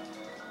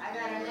 I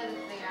got another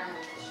thing I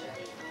want to show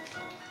you.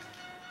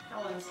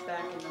 Helen's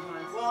back in the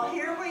hospital. Well,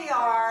 here we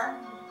are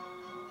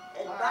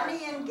at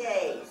Bunny and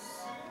Gay's.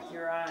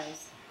 Your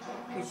eyes.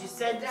 Because you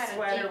said It's the got a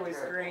sweater deep was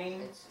purple.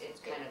 green. It's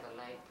kind of a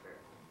light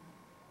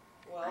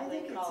purple. Well, I they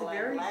think it's call a that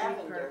very deep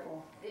lavender.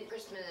 purple. Merry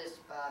Christmas,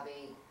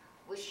 Bobby.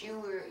 Wish you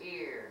were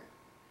here.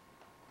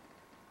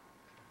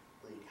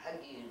 We'd hug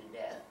you to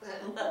death.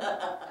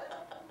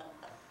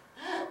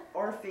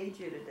 Or feed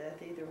you to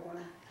death, either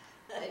one.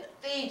 I'd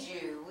feed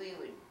you. We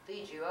would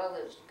feed you all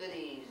those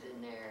goodies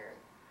in there.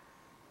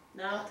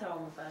 Now I'll tell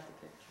them about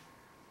the picture.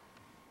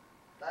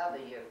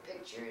 Bobby, your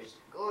picture is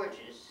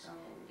gorgeous. Oh,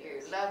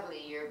 You're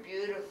lovely. You're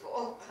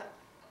beautiful.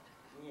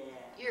 Yeah,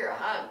 You're a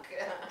hunk.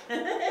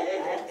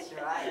 that's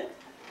right.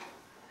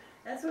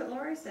 That's what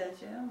Lori said,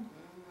 Jim.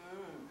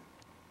 Mhm.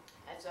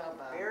 That's all,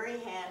 Bobby. Very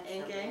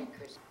handsome. Okay.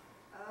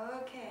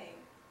 Okay,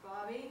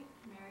 Bobby,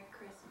 Merry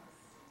Christmas.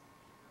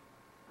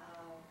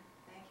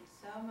 Thank you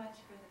so much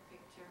for the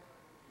picture.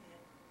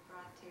 It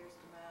brought tears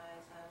to my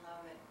eyes. I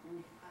love it.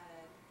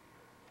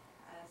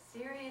 A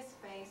serious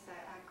face.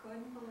 I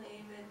couldn't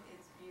believe it.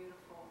 It's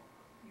beautiful.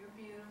 You're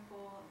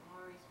beautiful.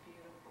 Lori's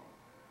beautiful.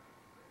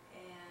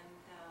 And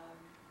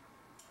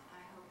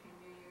I hope your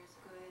New Year's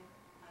good.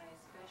 I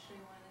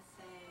especially want to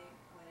say,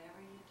 whatever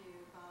you do,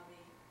 Bobby,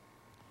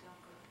 don't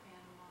go to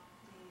Panama,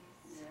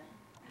 please. Yeah.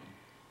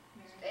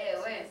 Merry Stay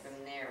away Christmas. from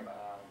there,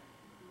 Bob.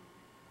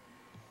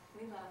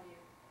 We love you.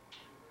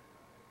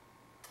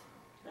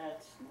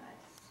 That's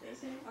nice,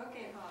 isn't it?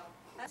 Okay, Bob.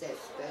 That's a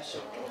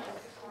special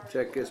gift.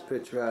 Check this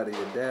picture out of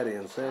your daddy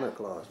and Santa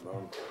Claus,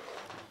 Mom.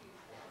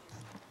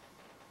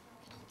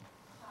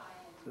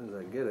 As soon as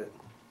I get it.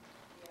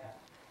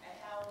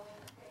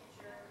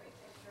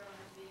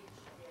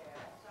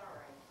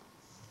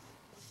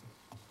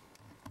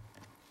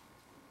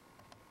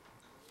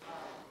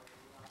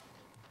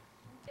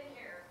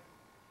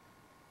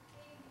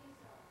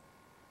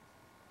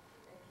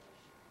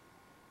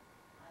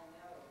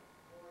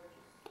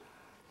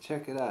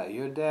 Check it out,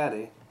 your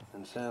daddy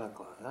and Santa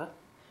Claus, huh?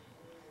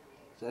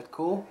 Is that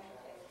cool?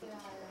 Let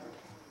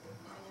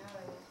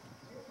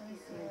me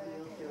see if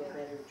you'll do a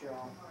better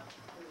job.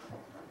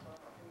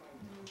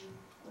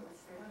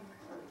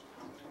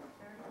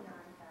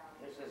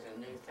 This is a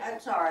new thing.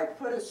 That's all right,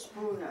 put a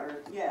spoon or,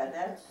 yeah,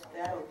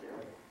 that'll do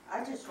it.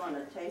 I just want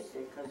to taste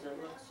it because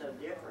it looks so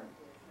different.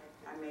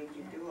 I made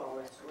you do all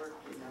this work,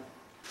 you know.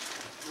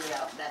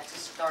 Yeah, that's a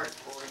start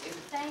for you.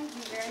 Thank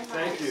you very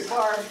much. Thank you.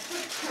 Barb,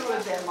 put 2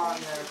 of them on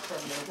there for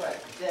me. What,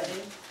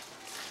 Debbie?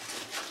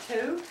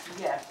 2?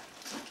 Yeah.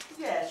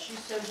 Yeah, she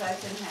says I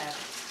can have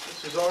it.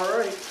 This is all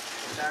right.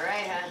 It's all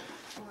right, huh?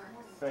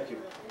 Thank you.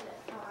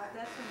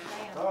 That's from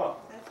Graham. Oh.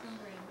 That's from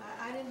Graham.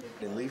 I I didn't do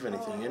Didn't leave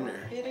anything in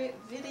there.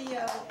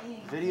 video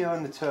ink. Video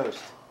and the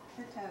toast.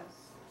 The toast.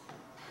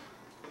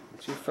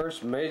 It's your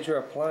first major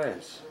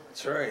appliance.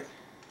 That's right.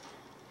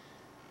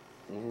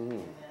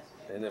 Mm.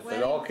 And if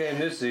it all came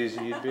this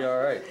easy, you'd be all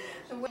right.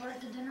 We're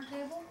at the dinner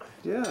table?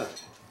 Yeah.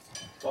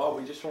 Bob,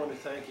 we just wanted to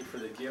thank you for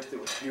the gift.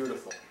 It was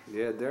beautiful.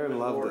 Yeah, Darren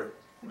loved it.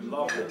 We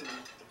loved it.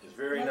 It's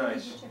very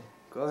nice.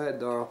 Go ahead,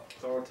 Darryl.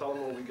 So tell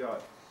them what we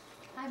got.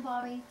 Hi,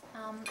 Bobby.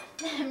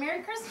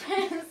 Merry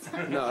Christmas.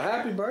 No,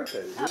 happy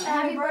birthday.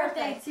 Happy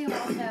birthday too,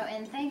 also,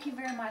 and thank you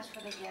very much for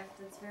the gift.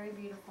 It's very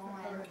beautiful,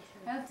 and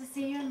I hope to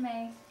see you in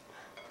May.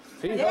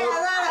 He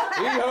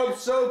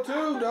hopes so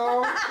too,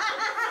 Darryl.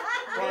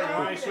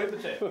 Nice sweet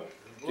potato.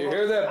 Did you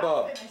hear that,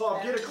 Bob?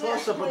 Bob, get a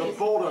close-up of the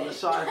bolt on the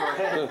side of her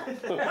head.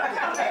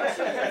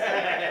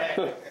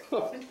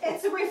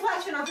 It's a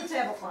reflection of the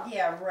tablecloth.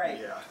 Yeah, right.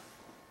 Yeah.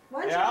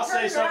 Why don't Yeah, I'll you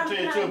turn say it something around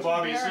to you behind too,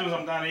 Bobby, as soon as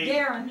I'm done eating.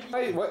 Darren.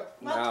 Hey, what?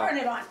 Well, No. turn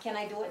it on. Can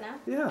I do it now?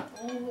 Yeah.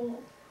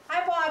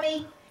 Hi,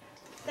 Bobby.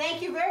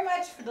 Thank you very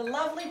much for the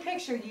lovely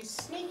picture. You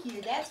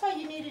sneaky. That's why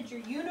you needed your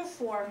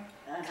uniform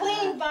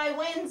cleaned by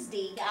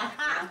Wednesday.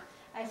 Aha!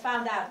 I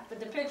found out. But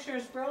the picture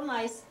is real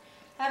nice.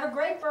 Have a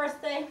great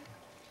birthday.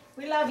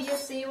 We love you.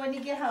 See you when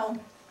you get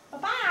home.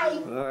 Bye-bye.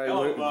 All right,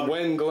 Hello, Bob.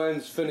 when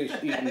Glenn's finished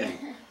eating.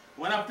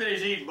 When I'm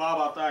finished eating, Bob,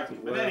 I'll talk to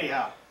you. But Well.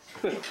 anyhow.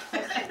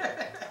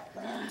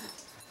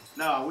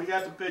 No, we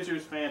got the picture.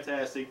 It's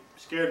fantastic.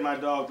 Scared my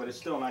dog, but it's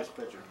still a nice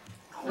picture.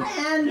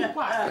 And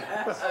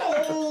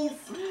please.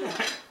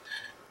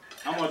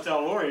 I'm going to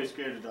tell Lori you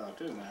scared the dog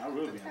too, man. I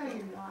really No, am.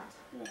 you're not.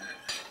 Yeah.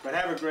 But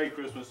have a great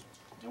Christmas,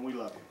 and we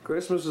love you.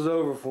 Christmas is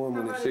over for him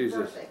when he sees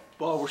us.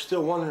 Bob, we're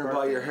still wondering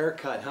about your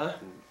haircut, huh?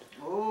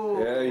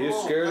 Yeah, you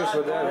scared us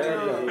with that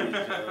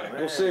haircut.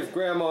 We'll see if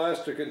Grandma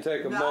Esther can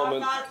take a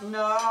moment.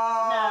 No,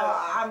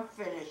 I'm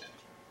finished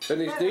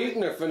Finished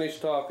eating or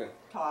finished talking?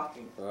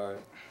 talking. All right.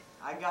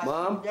 I got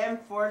Mom? condemned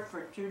for it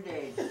for 2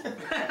 days.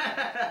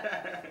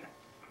 Hi,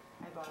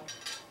 Bob.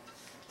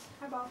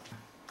 Hi, Bob.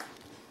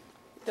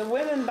 The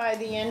women by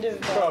the end of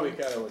Probably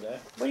got over that.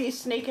 what are you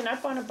sneaking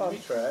up on it, Bobby?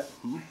 We tried.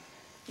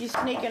 You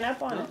sneaking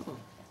up on it?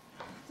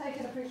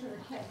 Taking a picture of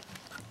the cake.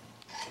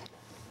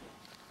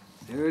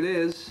 Here it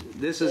is.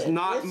 This is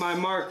not my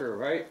marker,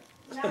 right?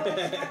 No,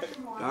 it's not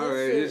your mom. All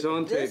right, it's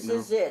on tape This now.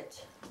 is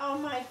it. Oh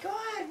my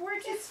God,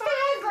 where'd you It's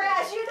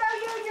Fangrass. You know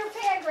you and your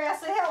Fangrass.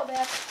 The hell,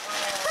 that.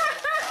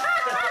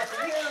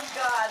 You've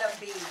gotta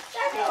be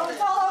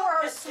It's all over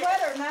her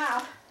sweater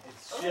now.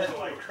 It's shedding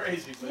like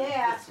crazy, but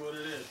Yeah. that's what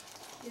it is.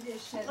 It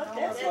is shedding Look, all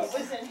that's over. what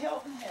was in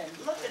Hilton Head.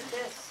 Look at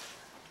this.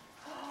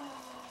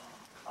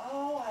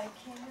 Oh, I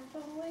can't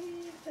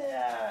believe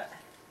that.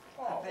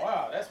 Oh,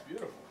 wow, that's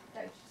beautiful.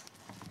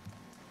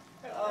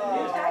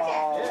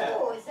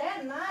 Oh, is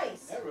that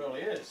nice? That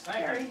really is.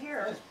 Thank Carry you.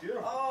 here. That's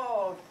beautiful.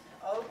 Oh,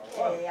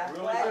 okay. I'm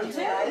Really glad good. you Two.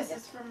 guys. This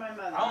is from my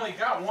mother. I only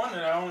got one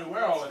that I only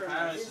wear all the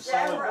time. It's a Is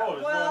that solid right? gold.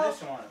 There's Well- no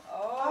addition on it.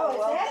 Oh,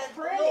 well, that's then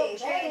pretty. Little That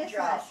change is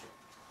off.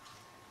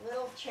 nice.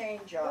 Little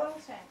change Little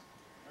off. change.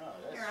 Oh,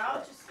 that's Here,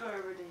 I'll just go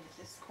over to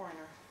this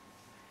corner.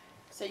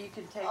 So you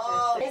can take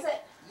Oh, this. Is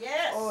it?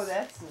 Yes. Oh,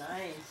 that's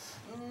nice.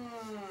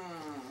 Mmm.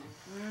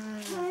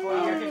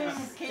 Boy, you're gonna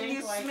Can stink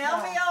you like smell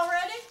hell. me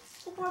already?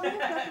 Oh, boy,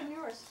 look up in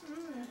yours.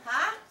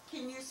 Huh?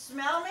 Can you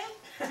smell me?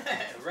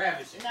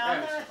 Ravishing. No,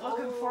 I'm ravishing. not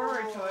looking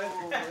forward to it.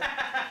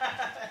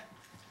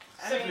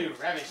 Simply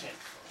ravishing.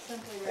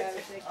 Simply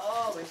ravishing.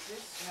 Oh, does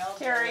this smell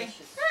Terry.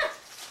 delicious?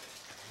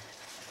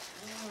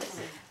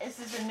 This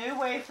is a new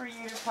way for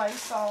you to play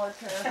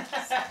solitaire.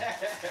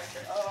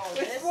 Oh,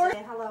 It's this for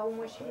hello and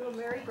wishing you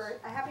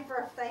a happy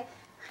birthday.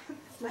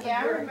 It's my Yeah,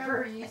 I very remember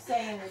birthday. you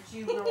saying that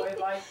you really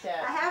liked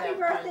that. A happy that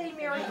birthday, one.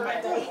 Merry You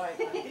liked birthday. that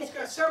white one. He's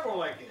got several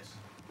like this.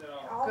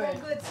 All that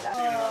Good. good stuff.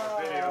 Seen it on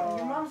the video.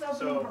 Your mom's opening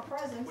So, her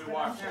presents. we but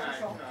watched I'm it.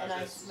 special. And I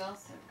Just- smell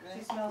so good.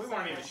 She smells We so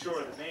weren't even good. sure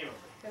of the name of it.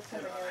 That's You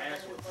know, what I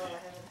asked I what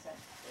haven't the name. said.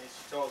 And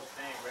she told us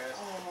the name, Raz.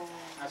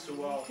 I said,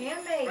 well,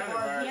 Handmade, friend of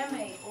Barb, ours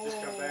handmade. just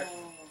come back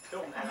from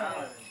Hilton Head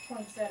Island,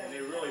 Poinsettia. and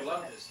they really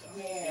love this stuff.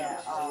 Yeah.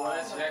 She said, well,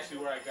 that's actually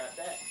where I got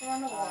that. They're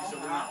on the wall. She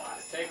said, we're not allowed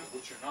to take it,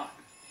 which you're not.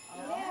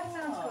 Yeah, that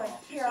sounds good.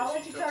 She Here, said I'll she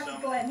let you took talk to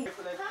some- Glenn.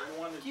 For that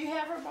one that- Do you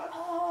have her, Bob?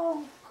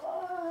 Oh,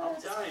 I'm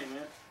good. telling you,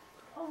 man.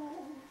 Oh,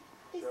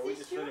 So we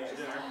just finished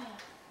dinner.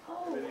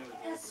 oh, Everything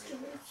was Esther,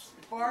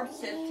 Barb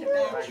said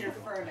to match your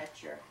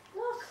furniture.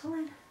 look,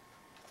 Glenn.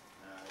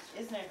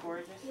 Isn't it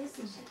gorgeous?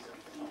 Isn't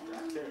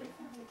it? Terry.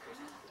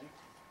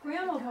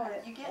 Grandma bought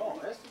it. You get Oh,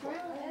 that's the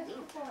Grandma Esther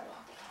bought it.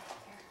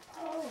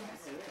 Oh,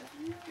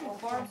 Well,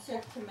 Barb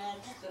said to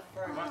match the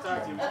Want to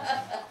talk to furniture. you,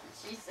 Mom?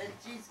 She said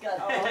she's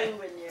got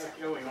glue in you.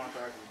 Yo, you want to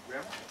talk to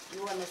Grandma? You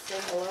want to say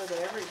hello to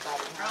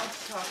everybody, I'll huh?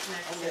 talk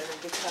next And year. it's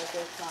because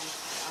it's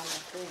on the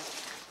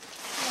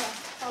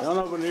thing. Don't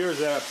open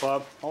yours up,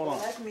 Bob. Hold Well,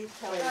 let me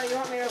tell you. Oh, you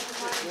want me to open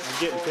mine? I'm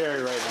getting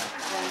Terry right now.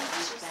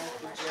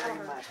 Thank you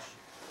very much.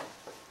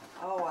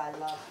 Oh, I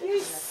love it. You in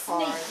the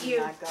car, sneak,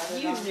 and I got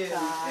it you on knew.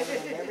 time,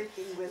 and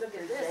everything was Look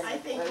at this. presented I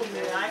think so you knew.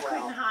 very I well.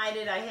 couldn't hide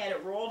it. I had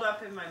it rolled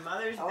up in my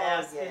mother's Oh,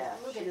 basket. yeah.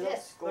 Look She at looks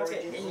this. Look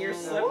gorgeous. at- and your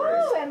Mm.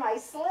 slippers. Ooh, and my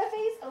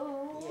slippies.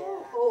 Oh,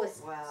 Yeah. oh, it's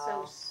Wow.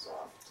 so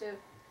soft too.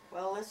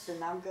 Well,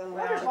 listen, I'm going to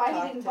Wondered talk why he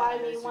to didn't buy me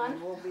others, and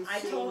one. We'll be I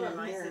seeing told and him,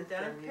 I hearing said,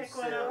 don't from you pick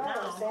one soon. up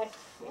Oh, now. is that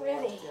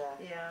pretty?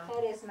 Yeah.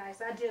 That is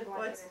nice. I did Well,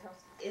 like it's- it.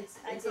 It's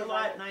I it's did a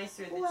like lot it.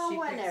 nicer that Well, she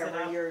picks it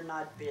whenever up. you're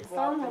not busy, Phone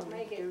go will up and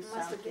make it. do Must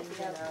have something, been you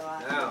know, together.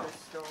 out Now. to the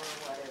store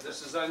or whatever.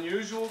 This is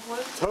unusual,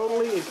 Clint?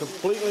 Totally and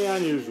completely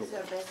unusual. It's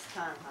the best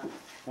time, huh?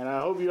 And I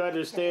hope you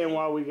understand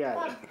why we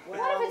got it.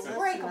 Well, if it's listen,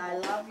 breakable? I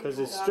love you. 'Cause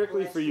it's God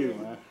strictly bless for you,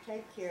 man.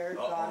 Take care.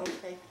 God will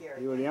take care of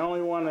You you. were the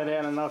only one that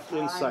had enough I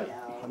insight.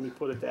 know. Let me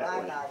put it that Bye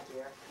way. bye,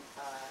 dear.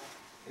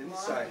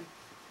 Insight.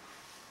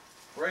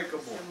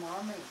 Breakable. So,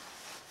 Mommy,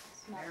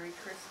 Merry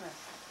Christmas.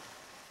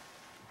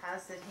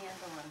 How's it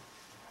handling?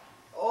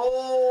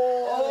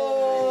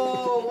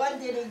 Oh, what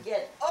did he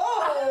get?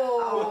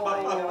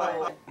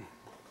 Oh!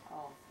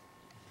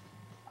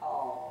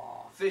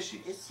 Oh.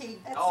 Fishy. Is he?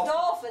 That's Dolphin.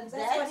 dolphins.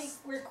 That's what he That's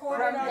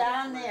recorded from on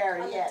down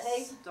there, on the yes.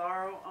 tape.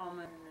 Darl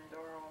Almond and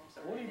Darl.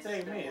 What do you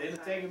take me? They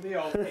didn't take me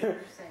all day.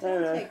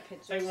 Don't take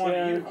pictures. Take one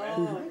of you.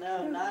 Oh,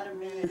 no, not a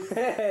me.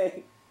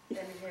 Hey. I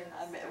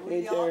mean,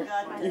 we all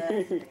got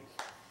the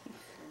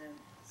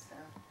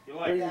You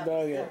like Where's it? the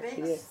dog the at? big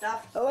Yeah.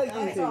 stuffed. I like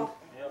stuff. these things.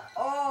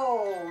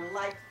 Oh,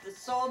 like the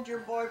Soldier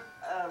Boy,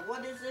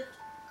 what is it?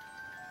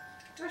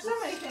 There's so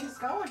many things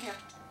going here.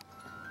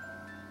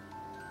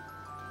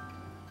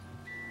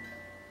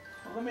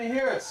 Let me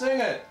hear it. Sing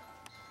it.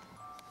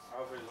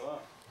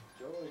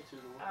 Joy to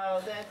the world.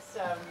 Oh, that's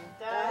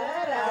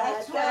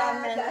That's what I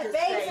meant to Babes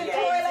say. in yes.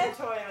 Toyland. in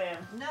Toyland.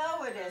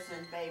 No, it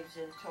isn't Babes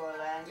in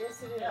Toyland.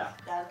 Yes, it is. Yeah.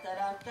 Dun, dun,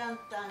 dun,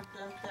 dun, dun,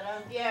 dun,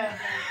 dun, Yeah.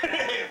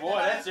 Boy,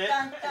 that's it.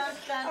 dun, dun,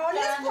 dun, Oh,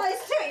 this dun,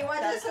 place too. You want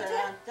dun, this one too?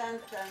 dun, dun,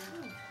 dun.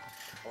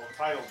 Oh,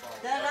 title song.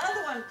 That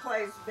other one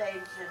plays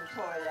Babes in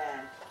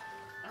Toyland.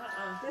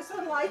 This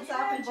one lights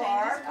up and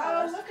Barb. changes Oh,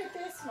 colors. look at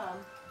this, Mom.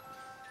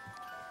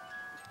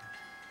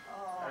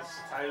 Oh, That's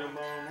the title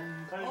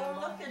bone. oh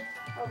look at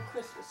Oh,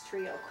 Christmas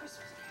tree. Oh,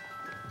 Christmas tree.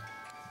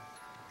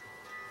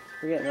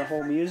 We're getting a whole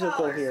different musical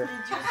colors. here.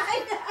 Did you I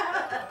know.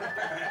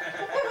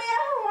 Can we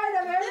ever wind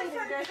up everything?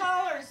 different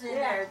colors in Yeah.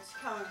 there. It's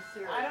coming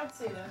through. I don't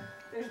see them.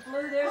 There's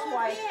blue, there's Oh,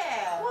 white.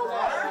 yeah. Well,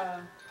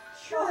 Barb.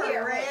 Sure,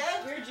 Here, red.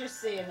 Red. You're just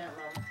seeing it,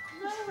 Mom.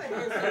 No, it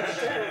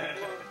isn't.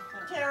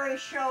 Terry,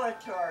 show it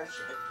to her.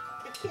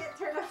 I can't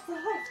turn off the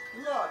light.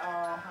 Look.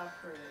 Oh, how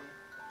pretty.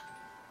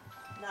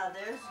 Now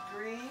there's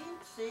green,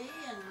 see,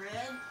 and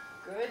red.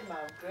 Good, Mom.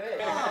 Good.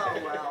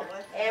 Oh, well.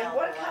 What the And hell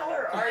what do I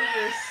color know? are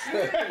your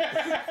shoes?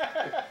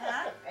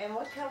 Huh? And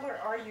what color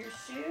are your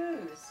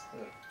shoes?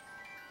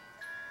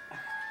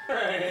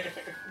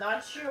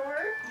 Not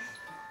sure?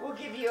 We'll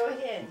give you a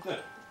hint.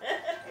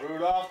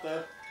 Rudolph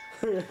the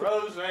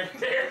rose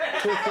reindeer.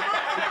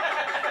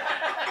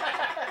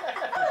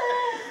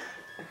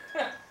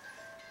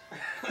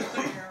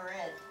 They're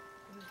red.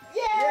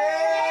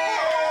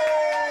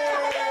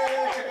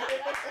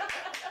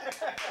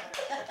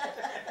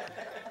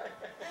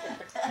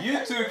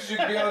 You two should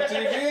be on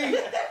TV.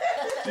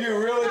 You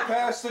really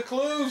passed the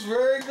clues.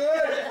 Very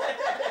good.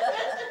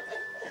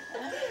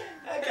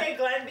 Okay,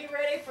 Glenn, be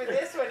ready for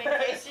this one in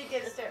case she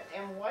gets to.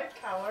 And what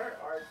color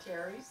are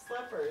Terry's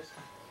slippers?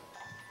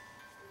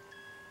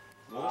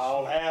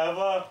 I'll have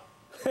a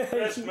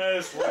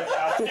Christmas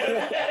without you.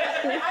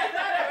 I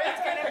thought it was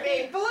gonna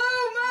be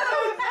Blue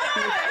Moon.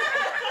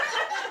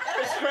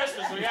 It's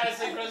Christmas. We gotta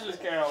sing Christmas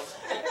carols.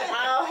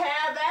 I'll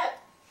have it.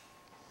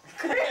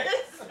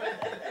 Christmas.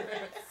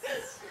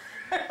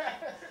 I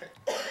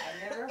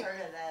never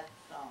heard of that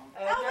song.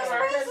 Elvis Never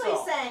heard Presley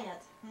this sang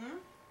it. Hmm?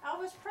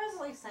 Elvis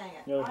Presley sang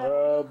it. Yeah, I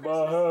Will Be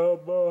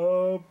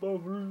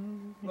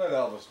Christmas. Let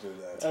Elvis do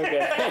that.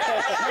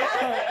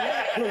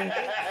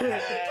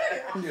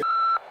 Okay.